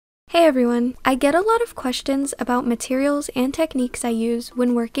Hey everyone! I get a lot of questions about materials and techniques I use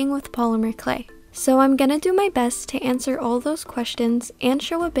when working with polymer clay. So I'm gonna do my best to answer all those questions and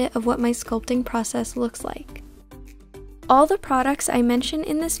show a bit of what my sculpting process looks like. All the products I mention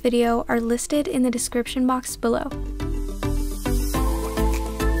in this video are listed in the description box below.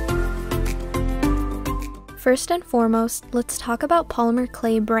 First and foremost, let's talk about polymer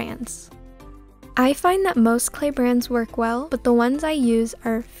clay brands. I find that most clay brands work well, but the ones I use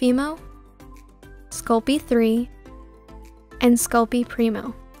are Fimo, Sculpey 3, and Sculpey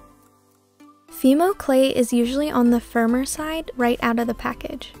Primo. Fimo clay is usually on the firmer side right out of the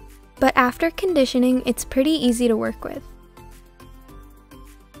package, but after conditioning, it's pretty easy to work with.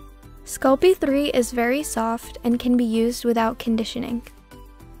 Sculpey 3 is very soft and can be used without conditioning.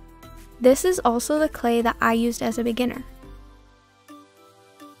 This is also the clay that I used as a beginner.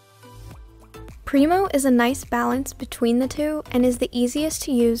 Primo is a nice balance between the two and is the easiest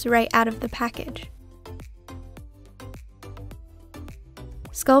to use right out of the package.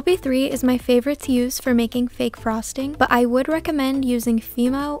 Sculpey 3 is my favorite to use for making fake frosting, but I would recommend using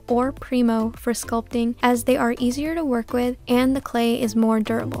Fimo or Primo for sculpting as they are easier to work with and the clay is more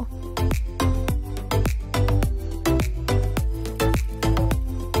durable.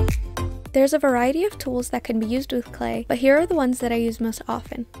 There's a variety of tools that can be used with clay, but here are the ones that I use most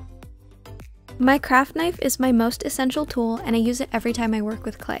often. My craft knife is my most essential tool and I use it every time I work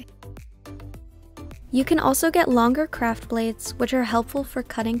with clay. You can also get longer craft blades, which are helpful for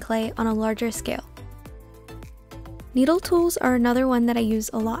cutting clay on a larger scale. Needle tools are another one that I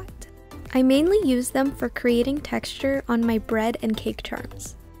use a lot. I mainly use them for creating texture on my bread and cake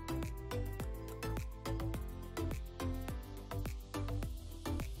charms.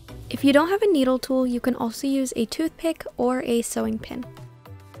 If you don't have a needle tool, you can also use a toothpick or a sewing pin.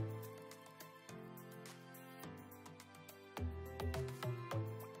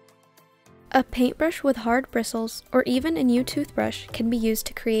 A paintbrush with hard bristles, or even a new toothbrush, can be used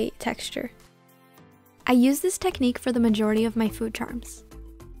to create texture. I use this technique for the majority of my food charms.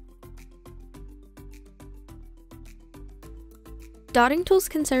 Dotting tools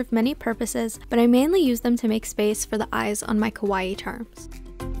can serve many purposes, but I mainly use them to make space for the eyes on my kawaii charms.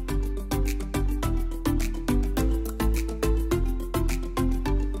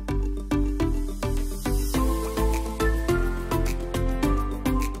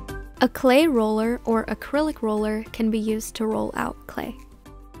 A clay roller or acrylic roller can be used to roll out clay.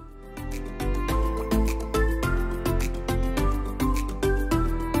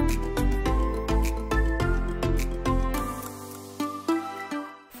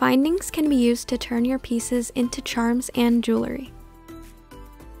 Findings can be used to turn your pieces into charms and jewelry.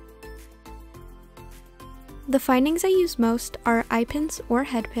 The findings I use most are eye pins or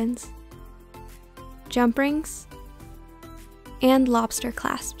head pins, jump rings, and lobster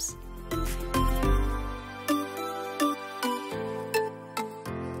clasps.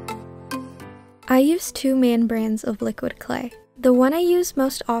 I use two main brands of liquid clay. The one I use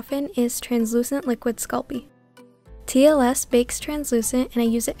most often is Translucent Liquid Sculpey. TLS bakes translucent and I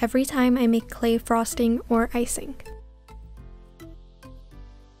use it every time I make clay frosting or icing.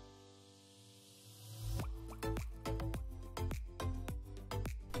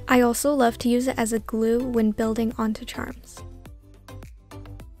 I also love to use it as a glue when building onto charms.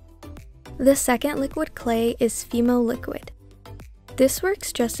 The second liquid clay is Fimo Liquid. This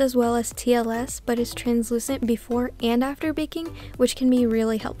works just as well as TLS, but is translucent before and after baking, which can be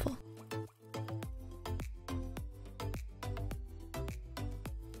really helpful.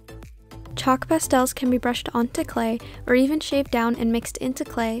 Chalk pastels can be brushed onto clay or even shaved down and mixed into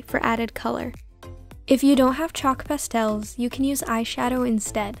clay for added color. If you don't have chalk pastels, you can use eyeshadow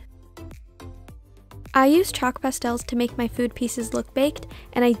instead. I use chalk pastels to make my food pieces look baked,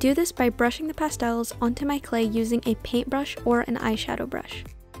 and I do this by brushing the pastels onto my clay using a paintbrush or an eyeshadow brush.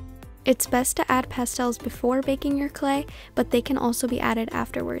 It's best to add pastels before baking your clay, but they can also be added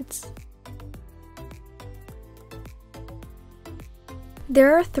afterwards.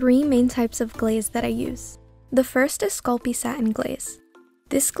 There are three main types of glaze that I use. The first is Sculpey Satin Glaze.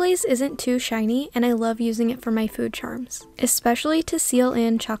 This glaze isn't too shiny, and I love using it for my food charms, especially to seal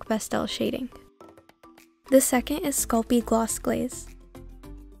in chalk pastel shading. The second is Sculpey Gloss Glaze.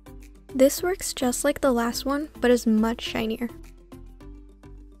 This works just like the last one, but is much shinier.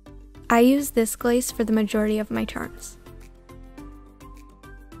 I use this glaze for the majority of my charms.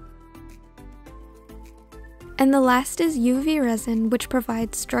 And the last is UV resin, which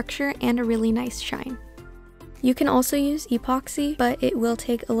provides structure and a really nice shine. You can also use epoxy, but it will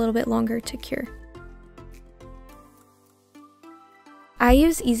take a little bit longer to cure. I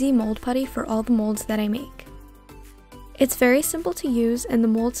use Easy Mold Putty for all the molds that I make. It's very simple to use and the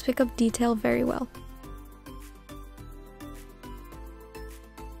molds pick up detail very well.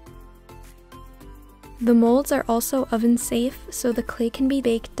 The molds are also oven safe, so the clay can be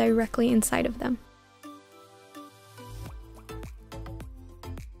baked directly inside of them.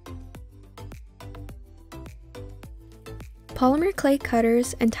 Polymer clay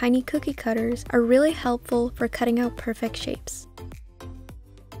cutters and tiny cookie cutters are really helpful for cutting out perfect shapes.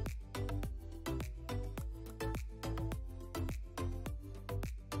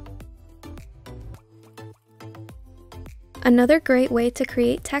 Another great way to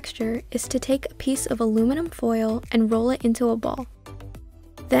create texture is to take a piece of aluminum foil and roll it into a ball.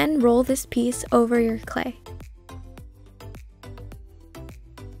 Then roll this piece over your clay.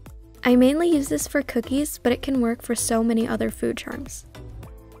 I mainly use this for cookies, but it can work for so many other food charms.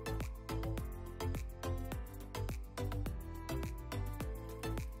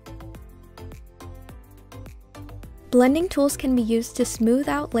 Blending tools can be used to smooth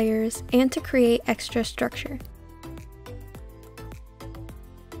out layers and to create extra structure.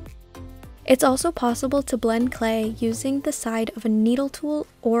 It's also possible to blend clay using the side of a needle tool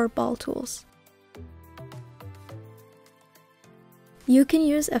or ball tools. You can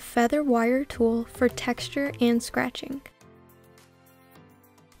use a feather wire tool for texture and scratching.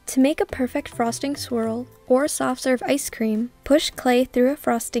 To make a perfect frosting swirl or soft serve ice cream, push clay through a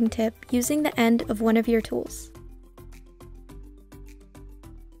frosting tip using the end of one of your tools.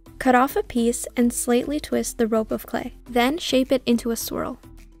 Cut off a piece and slightly twist the rope of clay, then shape it into a swirl.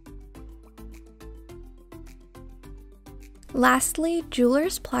 Lastly,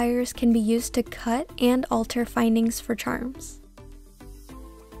 jeweler's pliers can be used to cut and alter findings for charms.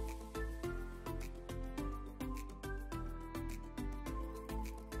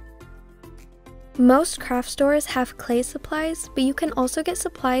 Most craft stores have clay supplies, but you can also get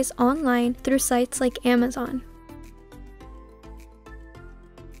supplies online through sites like Amazon.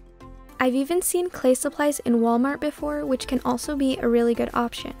 I've even seen clay supplies in Walmart before, which can also be a really good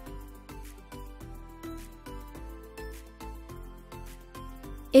option.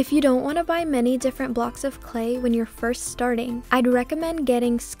 If you don't want to buy many different blocks of clay when you're first starting, I'd recommend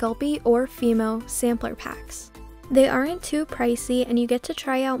getting Sculpey or Fimo sampler packs. They aren't too pricey and you get to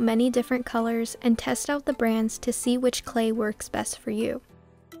try out many different colors and test out the brands to see which clay works best for you.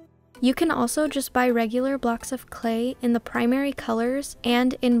 You can also just buy regular blocks of clay in the primary colors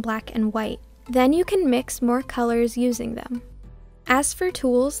and in black and white. Then you can mix more colors using them. As for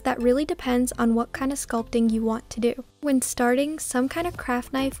tools, that really depends on what kind of sculpting you want to do. When starting, some kind of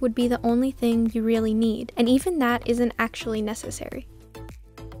craft knife would be the only thing you really need, and even that isn't actually necessary.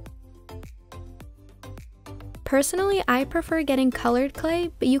 Personally, I prefer getting colored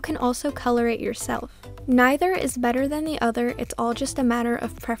clay, but you can also color it yourself. Neither is better than the other, it's all just a matter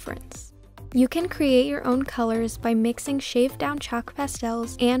of preference. You can create your own colors by mixing shaved down chalk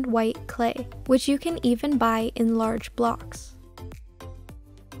pastels and white clay, which you can even buy in large blocks.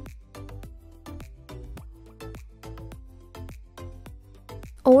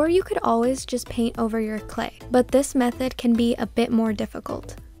 Or you could always just paint over your clay, but this method can be a bit more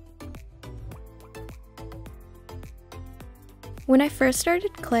difficult. When I first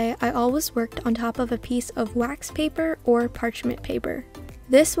started clay, I always worked on top of a piece of wax paper or parchment paper.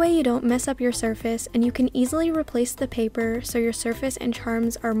 This way you don't mess up your surface and you can easily replace the paper so your surface and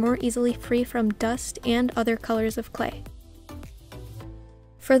charms are more easily free from dust and other colors of clay.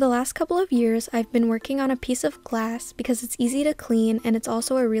 For the last couple of years, I've been working on a piece of glass because it's easy to clean and it's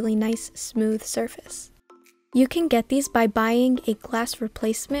also a really nice, smooth surface. You can get these by buying a glass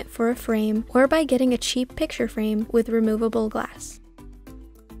replacement for a frame or by getting a cheap picture frame with removable glass.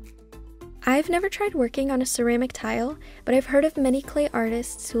 I've never tried working on a ceramic tile, but I've heard of many clay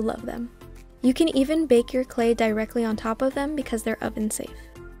artists who love them. You can even bake your clay directly on top of them because they're oven safe.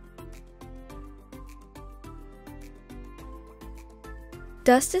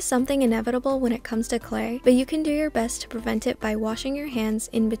 Dust is something inevitable when it comes to clay, but you can do your best to prevent it by washing your hands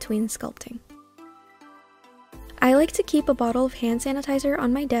in between sculpting. I like to keep a bottle of hand sanitizer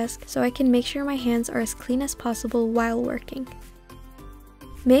on my desk so I can make sure my hands are as clean as possible while working.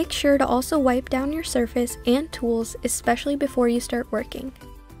 Make sure to also wipe down your surface and tools, especially before you start working.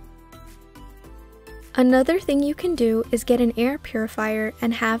 Another thing you can do is get an air purifier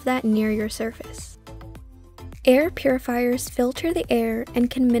and have that near your surface. Air purifiers filter the air and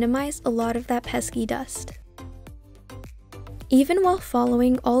can minimize a lot of that pesky dust. Even while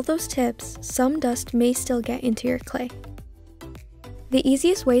following all those tips, some dust may still get into your clay. The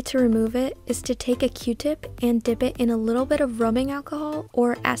easiest way to remove it is to take a Q-tip and dip it in a little bit of rubbing alcohol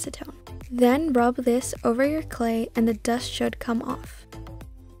or acetone. Then rub this over your clay and the dust should come off.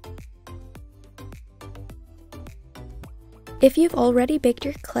 If you've already baked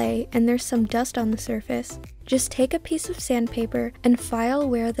your clay and there's some dust on the surface, just take a piece of sandpaper and file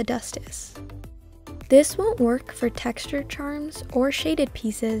where the dust is. This won't work for textured charms or shaded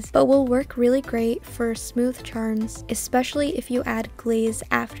pieces, but will work really great for smooth charms, especially if you add glaze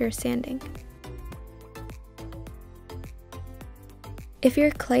after sanding. If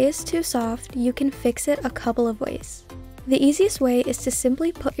your clay is too soft, you can fix it a couple of ways. The easiest way is to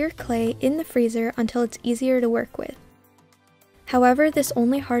simply put your clay in the freezer until it's easier to work with. However, this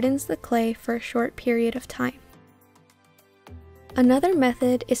only hardens the clay for a short period of time. Another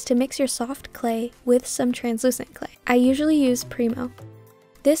method is to mix your soft clay with some translucent clay. I usually use Primo.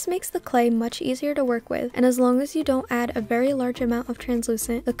 This makes the clay much easier to work with, and as long as you don't add a very large amount of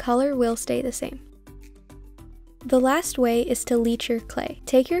translucent, the color will stay the same. The last way is to leach your clay.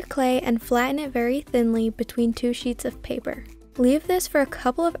 Take your clay and flatten it very thinly between 2 sheets of paper. Leave this for a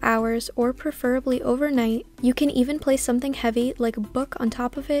couple of hours or preferably overnight. You can even place something heavy like a book on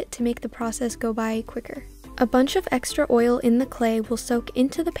top of it to make the process go by quicker. A bunch of extra oil in the clay will soak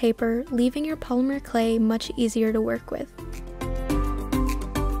into the paper, leaving your polymer clay much easier to work with.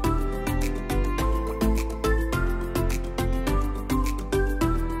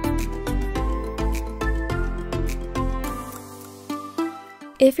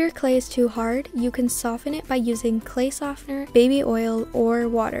 If your clay is too hard, you can soften it by using clay softener, baby oil, or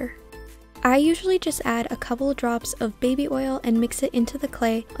water. I usually just add a couple of drops of baby oil and mix it into the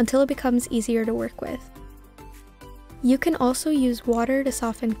clay until it becomes easier to work with. You can also use water to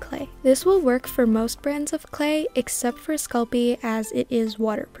soften clay. This will work for most brands of clay except for Sculpey, as it is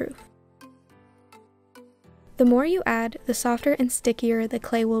waterproof. The more you add, the softer and stickier the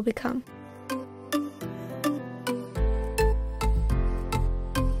clay will become.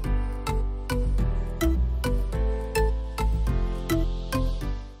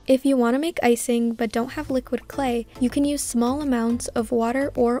 If you want to make icing but don't have liquid clay, you can use small amounts of water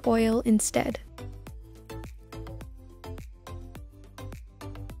or oil instead.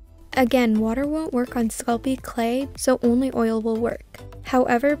 Again, water won't work on Sculpey clay, so only oil will work.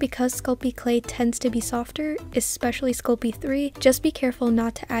 However, because Sculpey clay tends to be softer, especially Sculpey 3, just be careful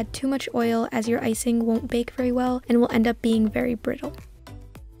not to add too much oil, as your icing won't bake very well and will end up being very brittle.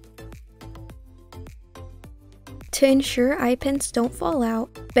 To ensure eye pins don't fall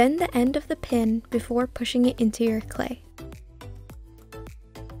out, bend the end of the pin before pushing it into your clay.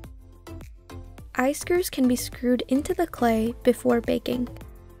 Eye screws can be screwed into the clay before baking.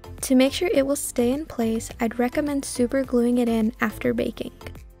 To make sure it will stay in place, I'd recommend super gluing it in after baking.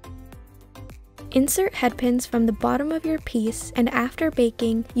 Insert head pins from the bottom of your piece, and after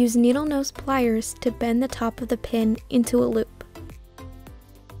baking, use needle nose pliers to bend the top of the pin into a loop.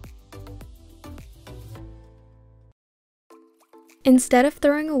 Instead of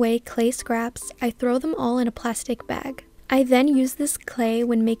throwing away clay scraps, I throw them all in a plastic bag. I then use this clay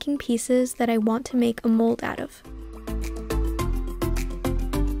when making pieces that I want to make a mold out of.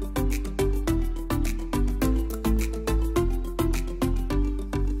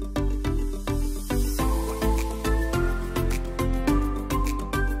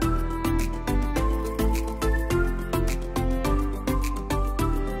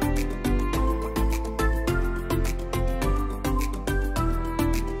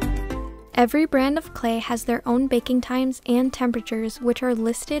 Every brand of clay has their own baking times and temperatures, which are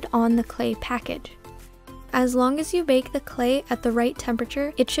listed on the clay package. As long as you bake the clay at the right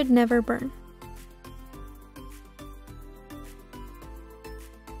temperature, it should never burn.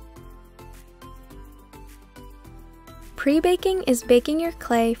 Pre-baking is baking your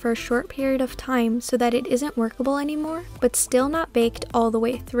clay for a short period of time so that it isn't workable anymore, but still not baked all the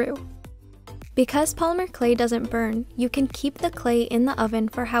way through. Because polymer clay doesn't burn, you can keep the clay in the oven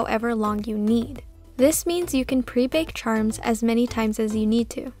for however long you need. This means you can pre-bake charms as many times as you need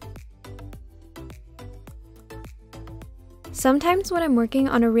to. Sometimes when I'm working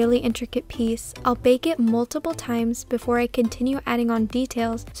on a really intricate piece, I'll bake it multiple times before I continue adding on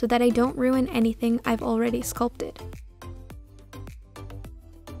details so that I don't ruin anything I've already sculpted.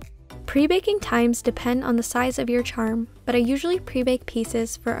 Pre-baking times depend on the size of your charm, but I usually pre-bake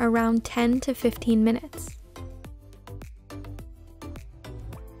pieces for around 10 to 15 minutes.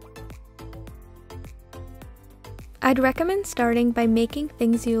 I'd recommend starting by making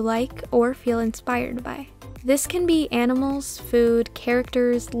things you like or feel inspired by. This can be animals, food,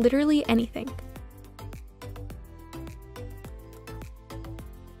 characters, literally anything.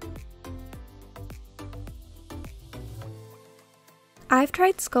 I've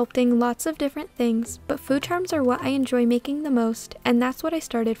tried sculpting lots of different things, but food charms are what I enjoy making the most, and that's what I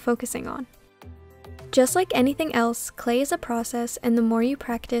started focusing on. Just like anything else, clay is a process, and the more you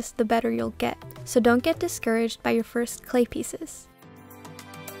practice, the better you'll get. So don't get discouraged by your first clay pieces.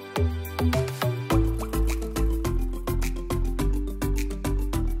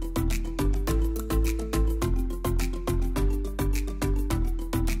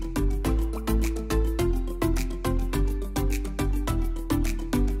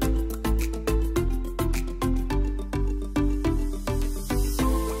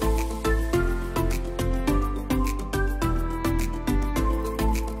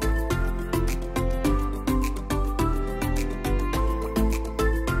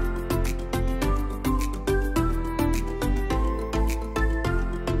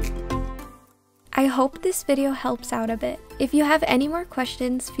 I hope this video helps out a bit. If you have any more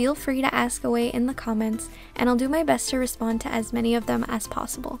questions, feel free to ask away in the comments, and I'll do my best to respond to as many of them as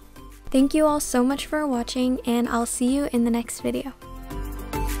possible. Thank you all so much for watching, and I'll see you in the next video.